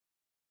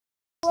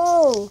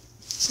Hello,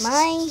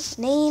 my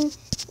name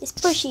is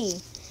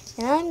Pushy,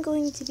 and I'm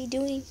going to be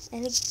doing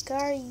an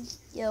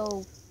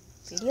Agario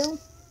video.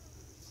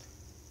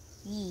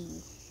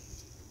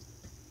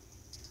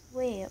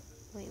 Wait,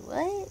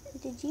 what?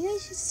 Did you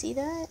guys just see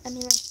that? I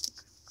mean, like,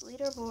 the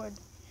leaderboard.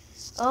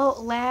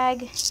 Oh,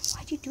 lag.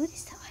 Why'd you do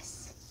this to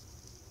us?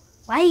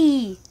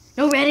 Why?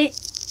 No Reddit.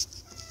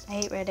 I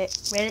hate Reddit.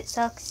 Reddit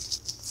sucks.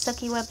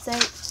 Sucky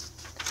website.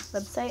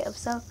 Website of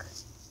suck.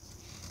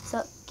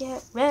 So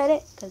get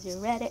Reddit, because your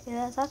Reddit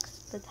sucks.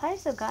 The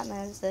highest I've gotten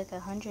is like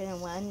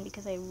 101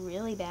 because I'm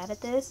really bad at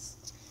this.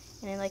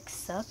 And I like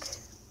suck.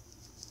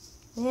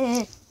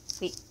 Wait,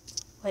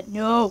 what?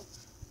 No.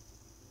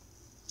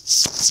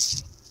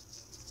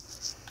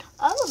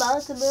 I'm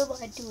about to move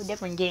on to a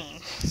different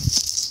game.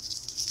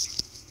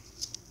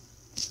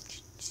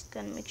 Just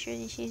gonna make sure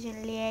this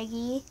isn't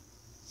laggy.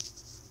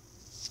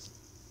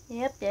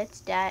 Yep,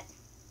 that's that.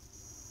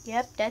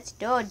 Yep, that's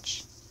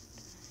Dodge.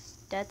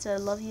 That's a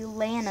love you,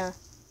 Lana.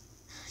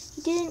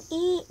 He didn't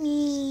eat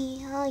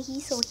me. Oh,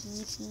 he's so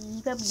happy.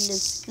 He probably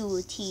loves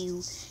school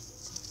too.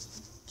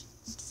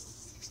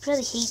 He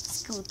probably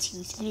hates school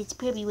too, so that's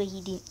probably why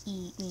he didn't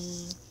eat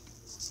me.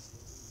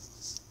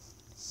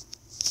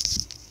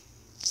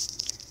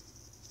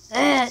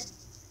 I'm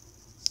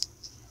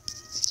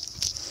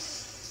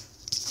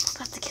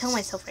about to kill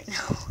myself right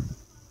now.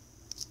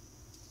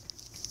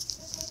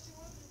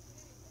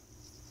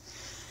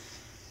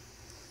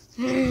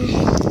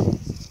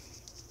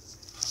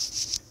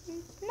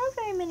 Not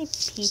very many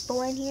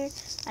people in here.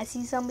 I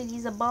see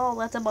somebody's a ball.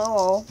 That's a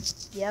ball.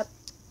 Yep.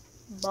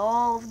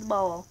 Ball of the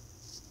ball.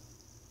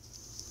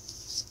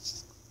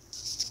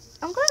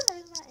 I'm glad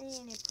there's not any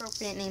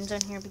inappropriate names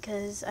on here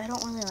because I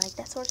don't really like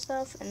that sort of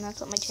stuff, and that's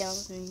what my channel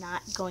is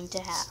not going to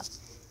have.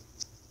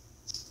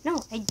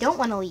 No, I don't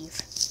want to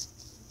leave.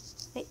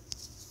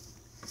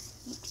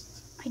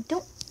 I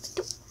don't.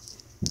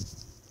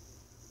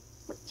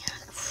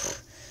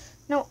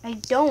 No, I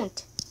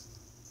don't.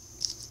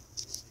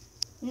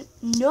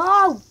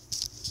 No!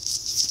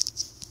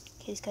 Okay,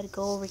 he's gotta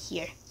go over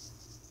here.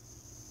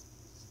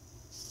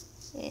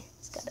 Yeah,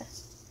 he's gotta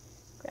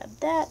grab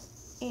that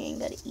and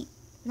gotta eat.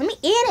 Let me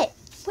eat it!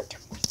 What?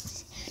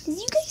 Did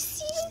you guys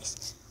see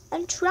this?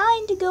 I'm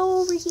trying to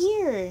go over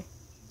here.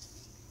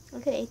 I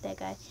could have ate that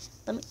guy.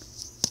 Let me.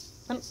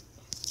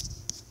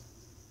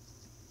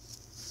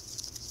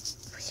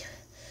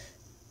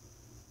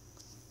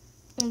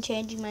 I'm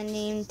changing my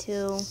name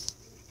to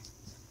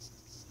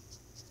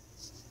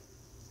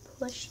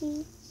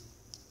Pushy.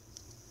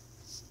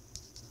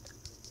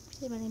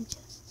 My name is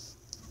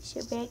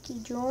Rebecca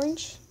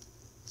George.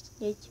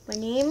 That's my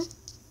name.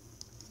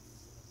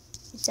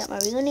 It's not my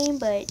real name,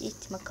 but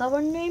it's my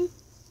cover name.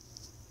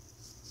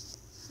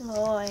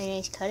 Oh, and a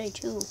nice color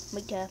too.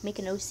 Make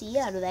an OC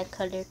out of that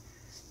color.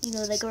 You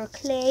know, like our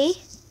Clea.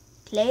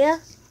 Yeah,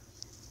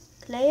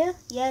 Clea.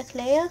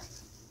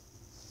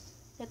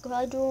 Like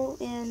I do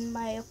in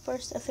my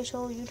first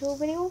official YouTube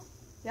video.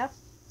 Yeah.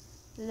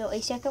 There's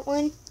a second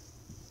one.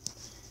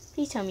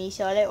 Please tell me you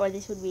saw that, or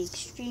this would be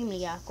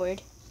extremely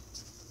awkward.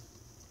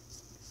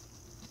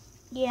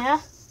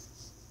 Yeah.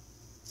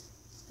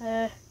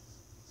 I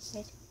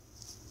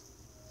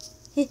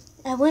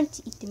want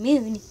to eat the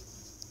moon.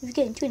 We're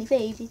getting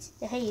 25. It's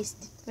the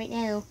highest right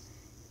now.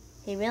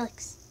 Hey,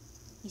 Relics.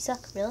 You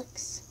suck,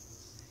 Relics.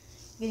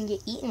 You're gonna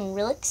get eaten,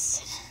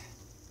 Relics.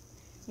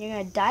 You're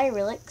gonna die,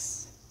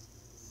 Relics.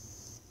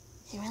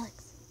 Hey,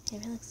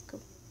 Relics, go.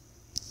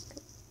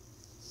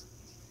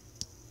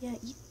 Yeah,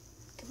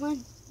 come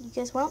on. You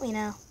guys want me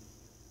now.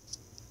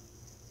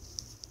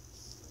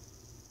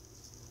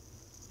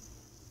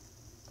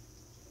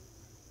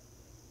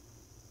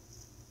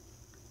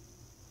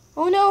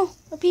 Oh no,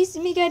 a piece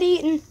of me got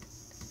eaten.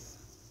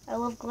 I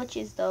love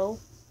glitches though.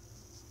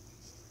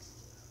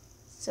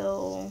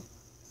 So,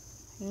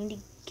 I need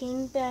to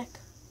gain back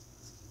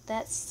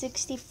that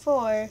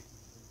 64.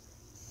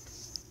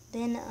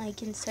 Then I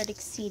can start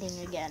exceeding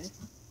again.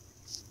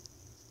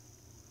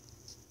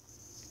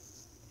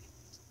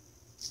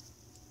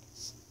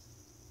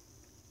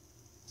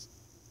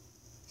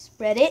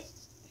 Reddit.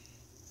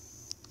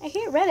 I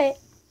hear Reddit.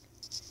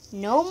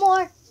 No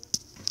more.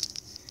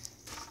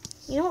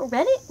 You know what?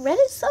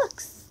 Reddit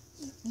sucks.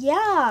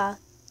 Yeah.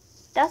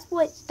 That's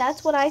what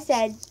I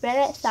said.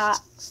 Reddit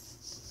sucks.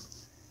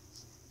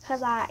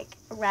 Cause like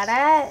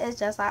Reddit is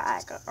just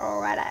like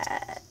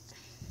Reddit.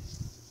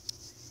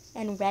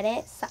 And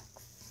Reddit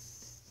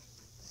sucks.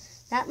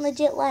 Not in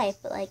legit life,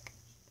 but like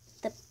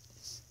the I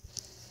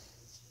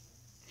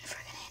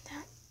forget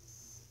that.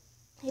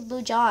 Hey,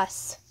 Blue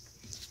Joss.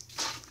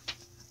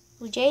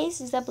 Blue Jays?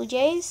 Is that Blue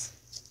Jays?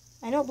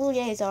 I know what Blue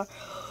Jays are.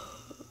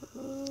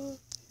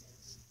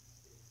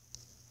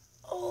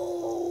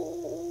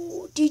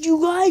 Oh, did you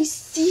guys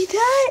see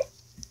that?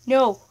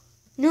 No.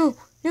 I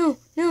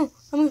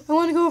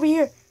want to go over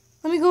here.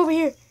 Let me go over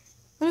here.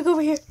 Oh my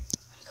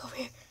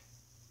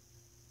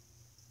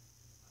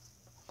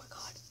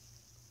god.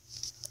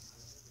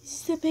 This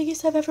is the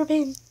biggest I've ever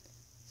been.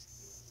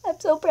 I'm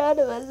so proud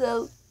of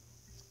myself.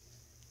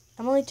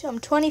 I'm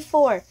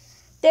 24.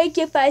 Thank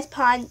you, Face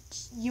Punch.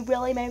 You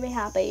really made me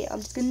happy. I'm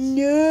just gonna...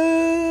 No!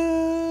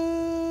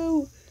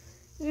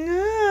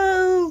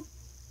 No!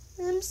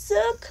 I'm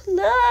so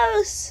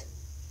close!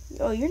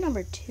 Oh, you're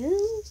number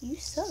 2? You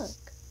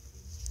suck.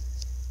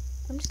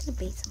 I'm just gonna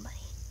bait somebody.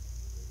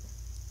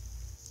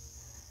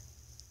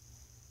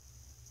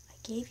 I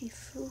gave you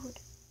food.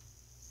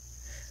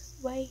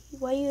 Why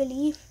you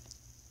leave?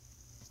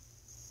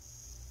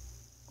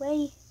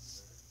 Why?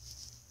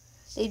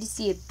 They just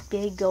see a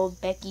big old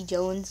Becky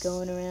Jones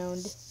going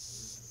around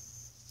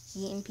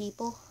eating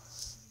people.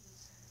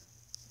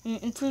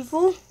 Eating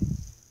people?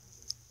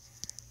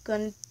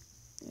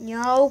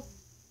 No,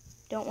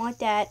 don't want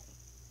that.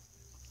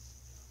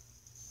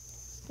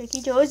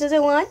 Becky Jones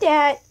doesn't want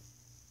that.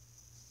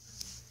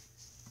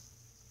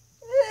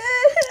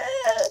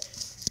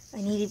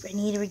 I need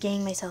to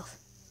regain myself.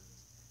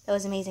 That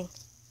was amazing.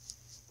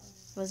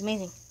 It was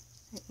amazing.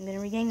 I'm gonna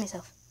regain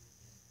myself.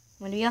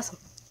 I'm gonna be awesome.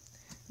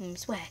 I'm gonna be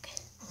swag.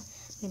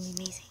 I'm gonna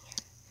be amazing.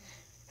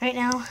 Right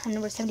now, I'm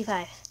number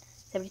 75.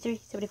 73,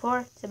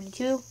 74,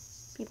 72.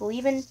 People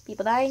leaving,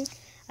 people dying.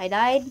 I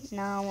died.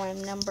 Now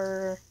I'm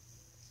number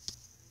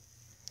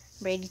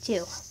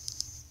 82.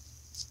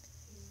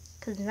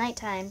 Because it's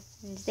nighttime,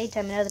 and it's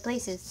daytime in other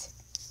places.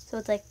 So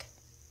it's like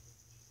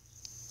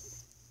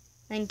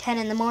 9:10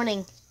 in the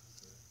morning.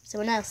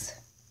 Someone else.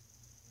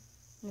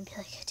 I'm gonna be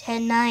like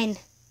 10:09,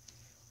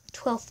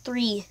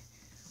 12:03,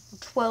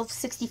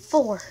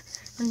 12:64,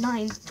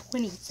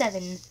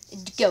 9:27.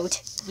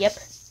 Goat. Yep.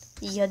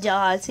 Your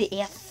dog's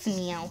F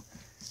now.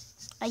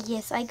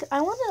 Yes, I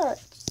want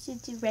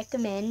to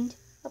recommend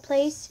a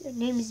place. Her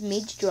name is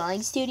Midge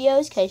Drawing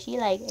Studios because she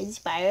like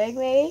inspired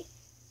me.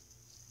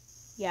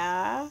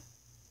 Yeah.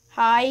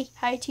 Hi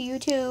to you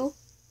too.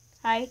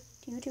 Hi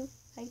to you too.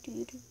 Hi to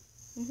you too.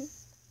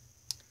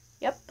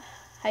 Yep.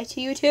 Hi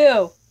to you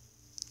too.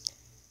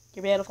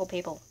 You're beautiful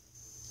people.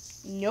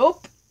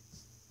 Nope.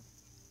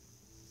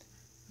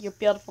 You're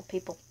beautiful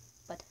people,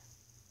 but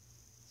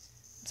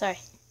I'm sorry.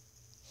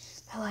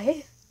 My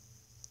life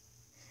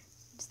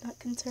does not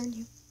concern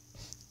you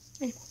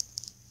anymore.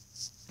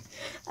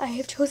 I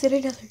have chosen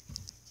another.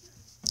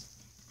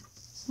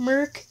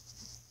 Merc.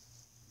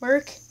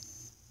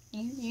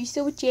 You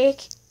still with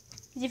Jake?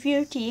 Because if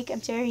you're with Jake,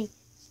 I'm sorry.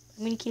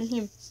 I'm gonna kill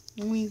him.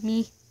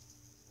 Me.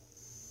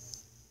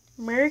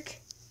 Merc.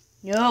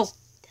 No.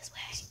 This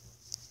way.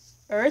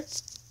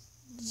 Earth.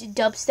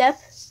 Dubstep.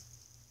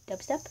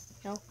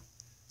 No.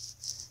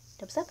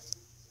 Dubstep.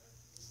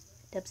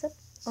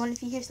 Oh, and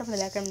if you hear stuff in the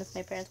background, that's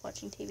my parents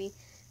watching TV.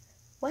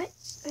 What?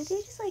 Are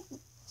they just like...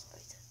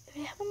 Are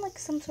they having like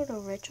some sort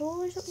of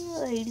ritual or something?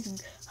 Are they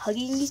just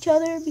hugging each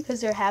other because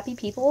they're happy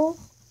people?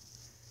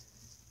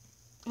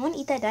 I want to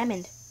eat that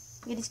diamond.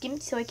 You just give me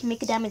so I can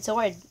make a diamond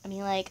sword. I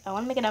mean, like, I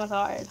want to make a diamond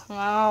sword.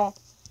 Wow.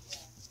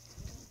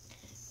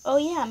 Oh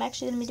yeah, I'm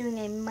actually going to be doing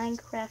a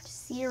Minecraft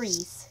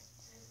series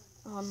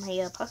on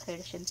my Pocket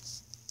Edition.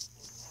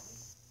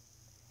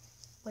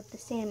 With the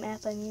same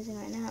app I'm using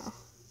right now.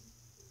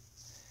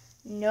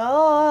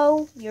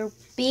 No, your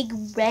big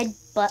red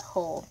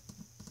butthole.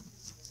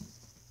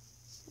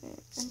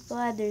 I'm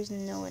glad there's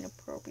no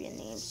inappropriate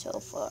names so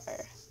far.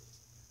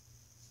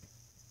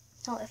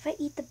 No, if I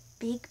eat the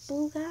big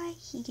blue guy,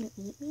 he can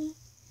eat me.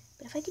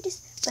 But if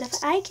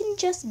I can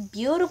just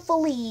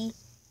beautifully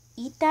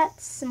eat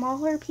that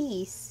smaller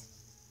piece,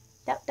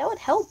 that would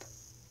help.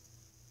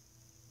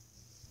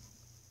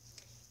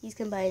 He's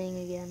combining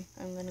again.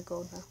 I'm gonna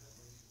go now.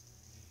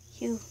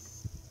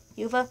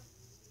 Yuva,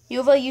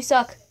 you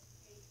suck.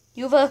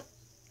 Yuva.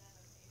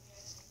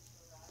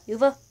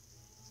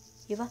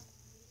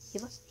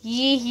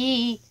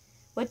 Hee.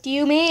 What do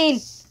you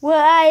mean?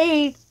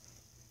 Why?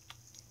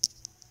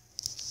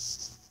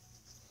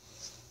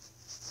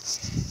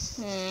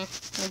 I'm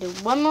gonna do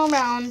one more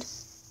round.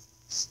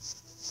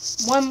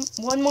 One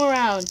more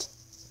round.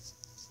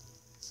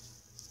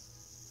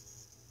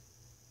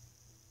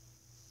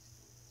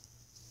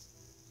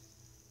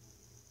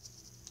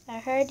 I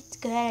heard it's a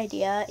good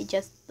idea. It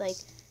just like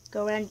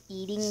go around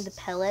eating the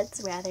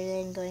pellets rather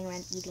than going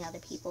around eating other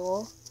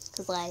people.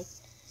 Cause like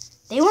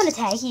they want to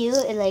tag you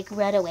and like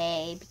run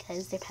away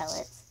because they're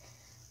pellets.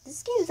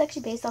 This game is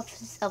actually based off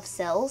of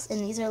cells,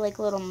 and these are like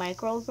little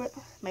micro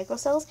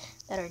cells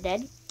that are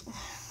dead.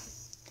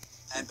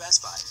 At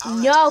Best Buy.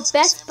 No,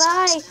 Best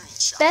Buy.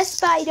 Best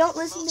Buy. Don't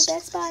listen to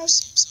Best Buy.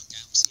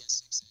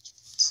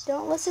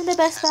 Don't listen to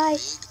Best Buy.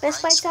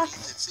 Best Buy suck.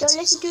 Don't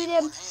listen to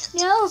them.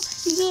 No.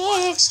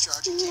 Yeah.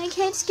 I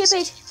can't skip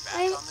it.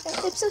 I'm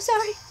so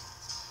sorry.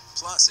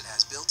 Plus, it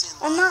has built-in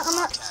I'm not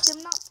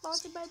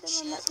sponsored by them.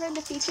 I'm not trying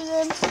to feature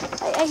them.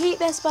 I hate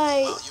Best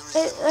Buy.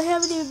 I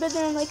haven't even been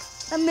there in like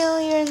a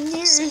million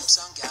years.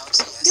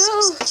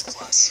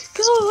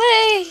 Go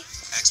away.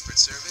 Expert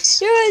service.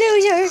 You're a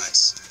loser.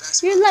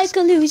 You're like a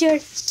loser.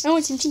 I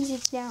want some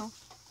cheeses now.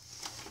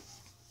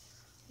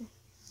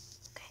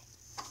 Okay.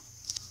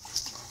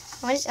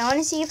 I want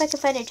to see if I can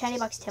find a Tiny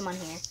Box Tim on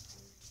here.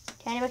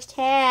 Tiny Box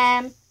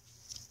Tim.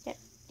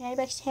 Tiny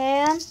Box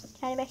Tim.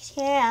 Tiny Box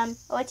Tim.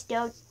 Oh, it's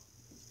dope.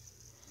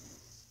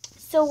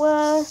 So,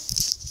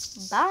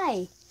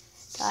 bye.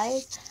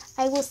 guys,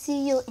 I will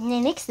see you in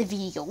the next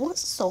video.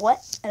 So,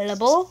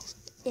 elbow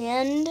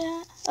and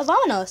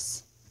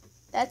vamonos.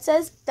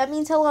 That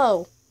means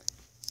hello.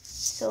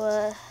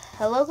 So,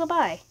 hello,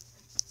 goodbye.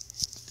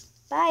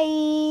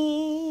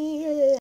 Bye.